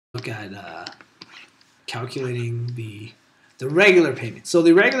look at calculating the regular payments. So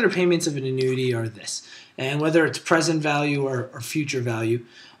the regular payments of an annuity are this, and whether it's present value or future value.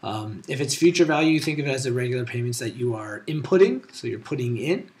 If it's future value, you think of it as the regular payments that you are inputting, so you're putting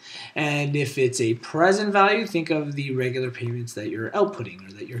in. And if it's a present value, think of the regular payments that you're outputting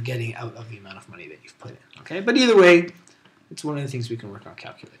or that you're getting out of the amount of money that you've put in. Okay, but either way, it's one of the things we can work on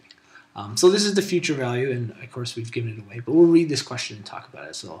calculating. So this is the future value, and of course we've given it away, but we'll read this question and talk about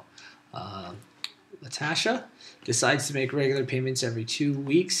it. So Latasha decides to make regular payments every 2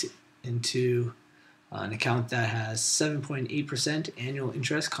 weeks into an account that has 7.8% annual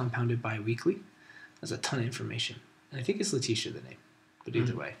interest compounded bi-weekly. That's a ton of information. And I think it's Letitia the name, but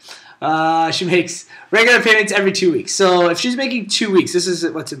either way. She makes regular payments every 2 weeks. So if she's making 2 weeks, this is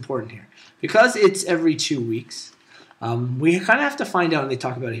what's important here. Because it's every 2 weeks, we kind of have to find out, and they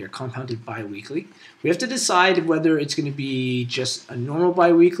talk about it here, compounded bi-weekly. We have to decide whether it's going to be just a normal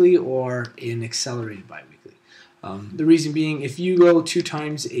bi-weekly or an accelerated bi-weekly. The reason being, if you go 2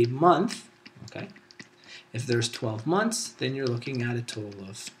 times a month, okay, if there's 12 months, then you're looking at a total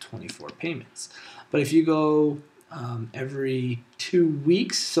of 24 payments. But if you go every 2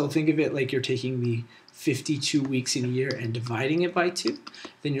 weeks, so think of it like you're taking the 52 weeks in a year and dividing it by 2,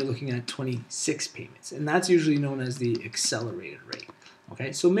 then you're looking at 26 payments. And that's usually known as the accelerated rate.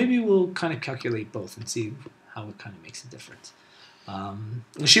 Okay, so maybe we'll kind of calculate both and see how it kind of makes a difference.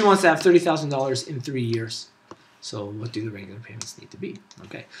 She wants to have $30,000 in 3 years. So what do the regular payments need to be?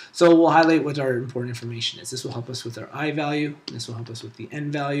 Okay, so we'll highlight what our important information is. This will help us with our I value. This will help us with the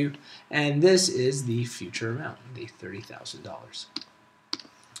N value. And this is the future amount, the $30,000.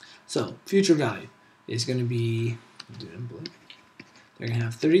 So future value is going to be, do it in blue. They're going to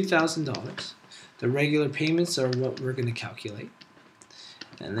have $30,000. The regular payments are what we're going to calculate.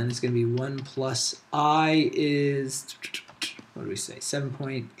 And then it's going to be 1 plus I is, what do we say,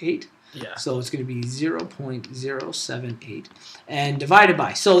 7.8? Yeah. So it's going to be 0.078 and divided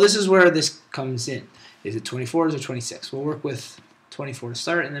by. So this is where this comes in. Is it 24 or 26? We'll work with 24 to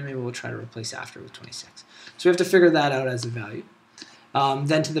start, and then maybe we'll try to replace after with 26. So we have to figure that out as a value.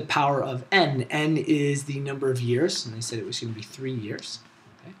 Then to the power of n. N is the number of years, and they said it was going to be 3 years.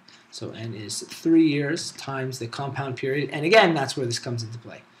 Okay. So n is 3 years times the compound period. And again, that's where this comes into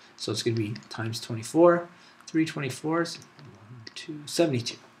play. So it's going to be times 24. 3 24s,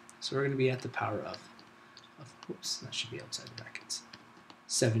 72. So we're going to be at the power of whoops, that should be outside the brackets,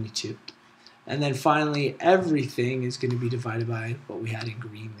 72. And then finally, everything is going to be divided by what we had in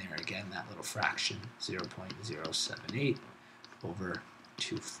green there. Again, that little fraction, 0.078 over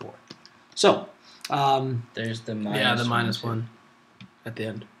 24. So, there's the minus. Yeah, the minus 1 at the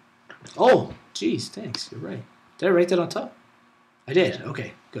end. Oh, geez, thanks. You're right. Did I write that on top? I did. Yeah.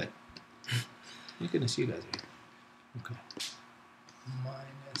 Okay, good. Thank goodness you guys are here. Okay.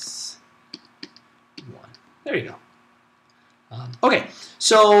 Minus 1. There you go. Okay,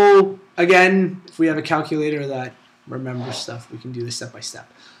 so again, if we have a calculator that remembers stuff, we can do this step by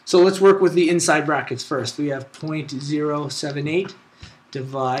step. So let's work with the inside brackets first. We have 0.078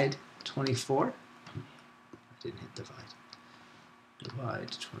 divide 24. I didn't hit divide.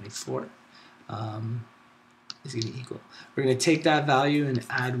 Divide 24 is going to equal. We're going to take that value and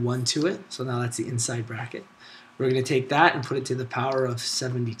add 1 to it. So now that's the inside bracket. We're going to take that and put it to the power of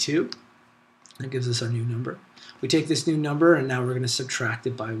 72. That gives us our new number. We take this new number and now we're going to subtract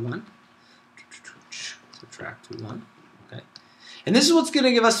it by 1. Subtract 1. Okay. And this is what's going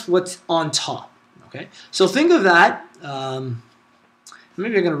to give us what's on top. Okay. So think of that.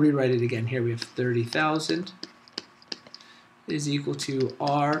 Maybe I'm going to rewrite it again. Here we have 30,000 is equal to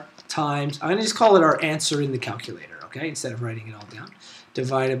R times, I'm going to just call it our answer in the calculator, okay, instead of writing it all down,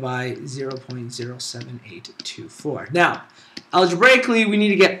 divided by 0.07824. Now, algebraically, we need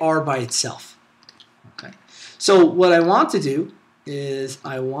to get R by itself. Okay, so what I want to do is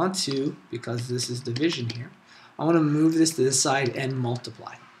I want to, because this is division here, I want to move this to this side and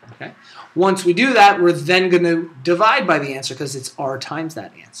multiply. Okay. Once we do that, we're then going to divide by the answer because it's R times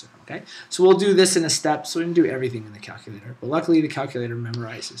that answer. Okay. So we'll do this in a step. So we can do everything in the calculator. But luckily, the calculator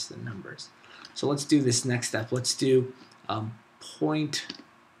memorizes the numbers. So let's do this next step. Let's do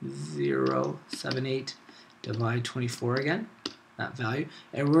 0.078 divide 24 again, that value.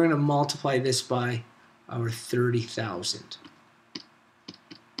 And we're going to multiply this by our 30,000.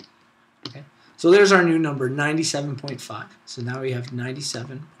 Okay. So there's our new number, 97.5. So now we have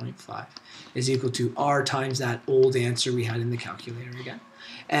 97.5 is equal to R times that old answer we had in the calculator again.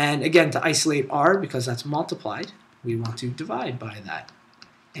 And again, to isolate R, because that's multiplied, we want to divide by that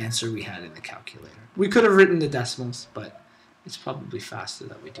answer we had in the calculator. We could have written the decimals, but it's probably faster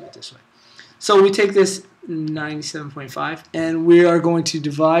that we do it this way. So we take this 97.5, and we are going to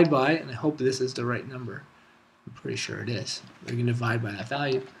divide by, and I hope this is the right number. I'm pretty sure it is. We're going to divide by that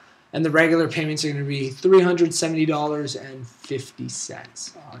value. And the regular payments are going to be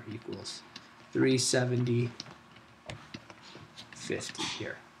 $370.50. R equals $370.50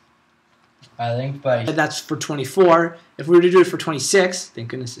 here. I think by... And that's for 24. If we were to do it for 26, thank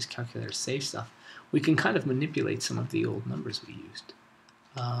goodness this calculator saves stuff, we can kind of manipulate some of the old numbers we used.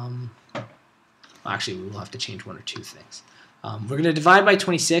 Actually, we will have to change one or two things. We're going to divide by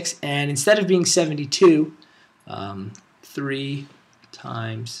 26, and instead of being 72, 3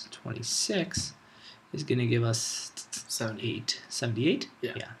 times 26 is going to give us 78. 78?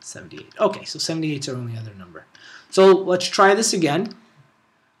 Yeah. Yeah, 78. Okay, so 78 is our only other number. So let's try this again.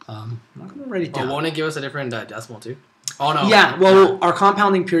 I'm not going to write it down. Oh, won't it give us a different decimal too? Oh, no. Yeah, well, our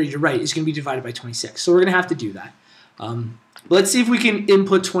compounding period, you're right, is going to be divided by 26. So we're going to have to do that. Let's see if we can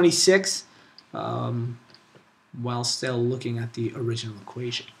input 26 while still looking at the original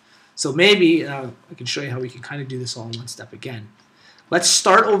equation. So maybe, I can show you how we can kind of do this all in one step again. Let's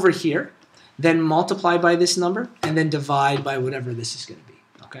start over here, then multiply by this number, and then divide by whatever this is going to be.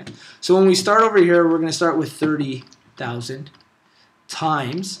 Okay. So when we start over here, we're going to start with 30,000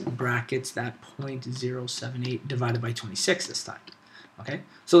 times, in brackets, that 0.078 divided by 26 this time. Okay.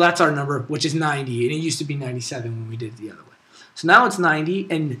 So that's our number, which is 90, and it used to be 97 when we did it the other way. So now it's 90,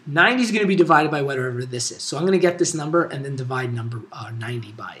 and 90 is going to be divided by whatever this is. So I'm going to get this number and then divide number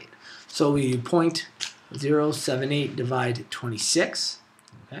 90 by it. So we 0.078 divide 26,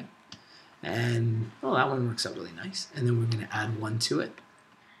 okay, and oh, that one works out really nice. And then we're going to add 1 to it,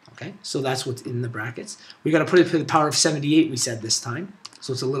 okay. So that's what's in the brackets. We got to put it to the power of 78. We said this time,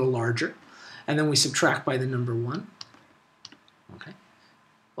 so it's a little larger. And then we subtract by the number 1, okay.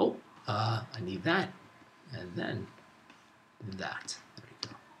 Oh, I need that, and then that.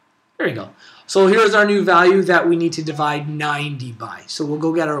 There you go. So here's our new value that we need to divide 90 by. So we'll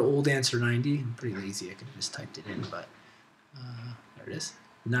go get our old answer 90. I'm pretty lazy. I could have just typed it in, but there it is.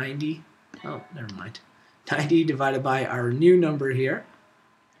 90. Oh, never mind. 90 divided by our new number here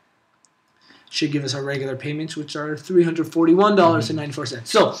should give us our regular payments, which are $341.94.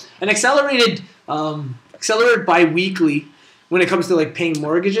 So an accelerated biweekly, when it comes to like paying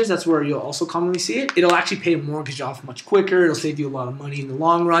mortgages, that's where you'll also commonly see it. It'll actually pay a mortgage off much quicker. It'll save you a lot of money in the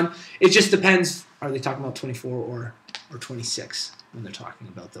long run. It just depends, are they talking about 24 or 26 when they're talking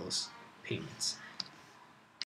about those payments.